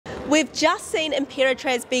We've just seen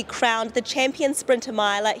Imperatriz be crowned the champion sprinter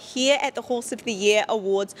miler here at the Horse of the Year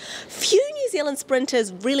Awards. Few New Zealand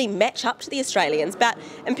sprinters really match up to the Australians, but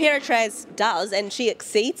Imperatriz does, and she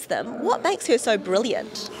exceeds them. What makes her so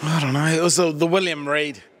brilliant? I don't know. It was the William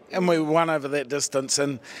Reid, and we won over that distance,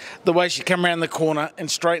 and the way she came around the corner and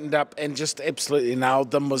straightened up and just absolutely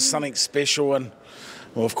nailed them was something special. And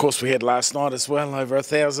well, of course, we had last night as well, over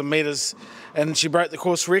 1,000 metres, and she broke the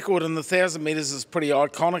course record, and the 1,000 metres is pretty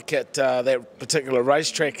iconic at that particular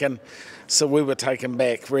racetrack, and so we were taken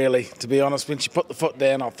back, really, to be honest. When she put the foot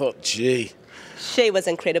down, I thought, gee. She was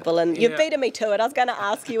incredible, and you've beaten me to it. I was going to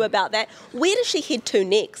ask you about that. Where does she head to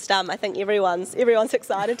next? I think everyone's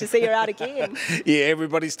excited to see her out again. Yeah,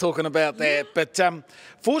 everybody's talking about that. But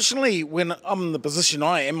fortunately, when I'm in the position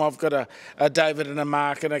I am, I've got a David and a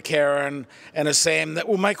Mark and a Karen and a Sam that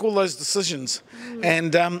will make all those decisions.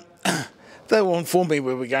 And they will inform me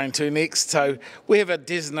where we're going to next. So we have a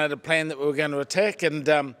designated plan that we're going to attack, and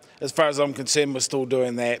as far as I'm concerned, we're still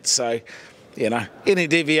doing that. So, you know, any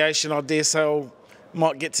deviation, I dare say I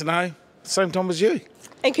might get to know same time as you.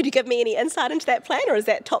 And could you give me any insight into that plan, or is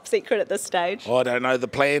that top secret at this stage? I don't know the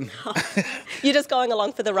plan. You're just going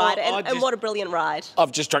along for the ride, and what a brilliant ride.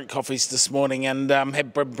 I've just drunk coffees this morning and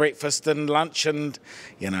had breakfast and lunch, and,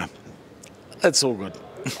 you know, it's all good.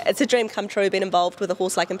 It's a dream come true being involved with a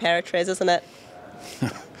horse like Imperatriz, isn't it?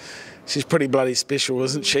 She's pretty bloody special,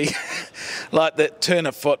 isn't she? Like, that turn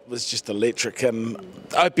of foot was just electric, and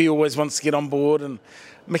Opie always wants to get on board, and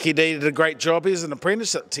Mickey D did a great job. He was an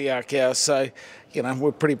apprentice at TRK, so, you know,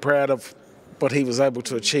 we're pretty proud of what he was able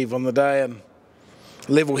to achieve on the day, and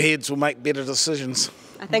level heads will make better decisions.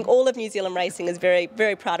 I think all of New Zealand racing is very,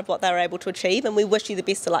 very proud of what they were able to achieve, and we wish you the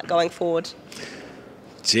best of luck going forward.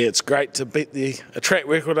 Gee, it's great to beat a track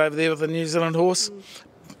record over there with a New Zealand horse.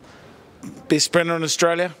 Best sprinter in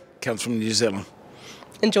Australia comes from New Zealand.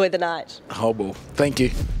 Enjoy the night. Whole ball. Thank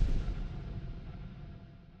you.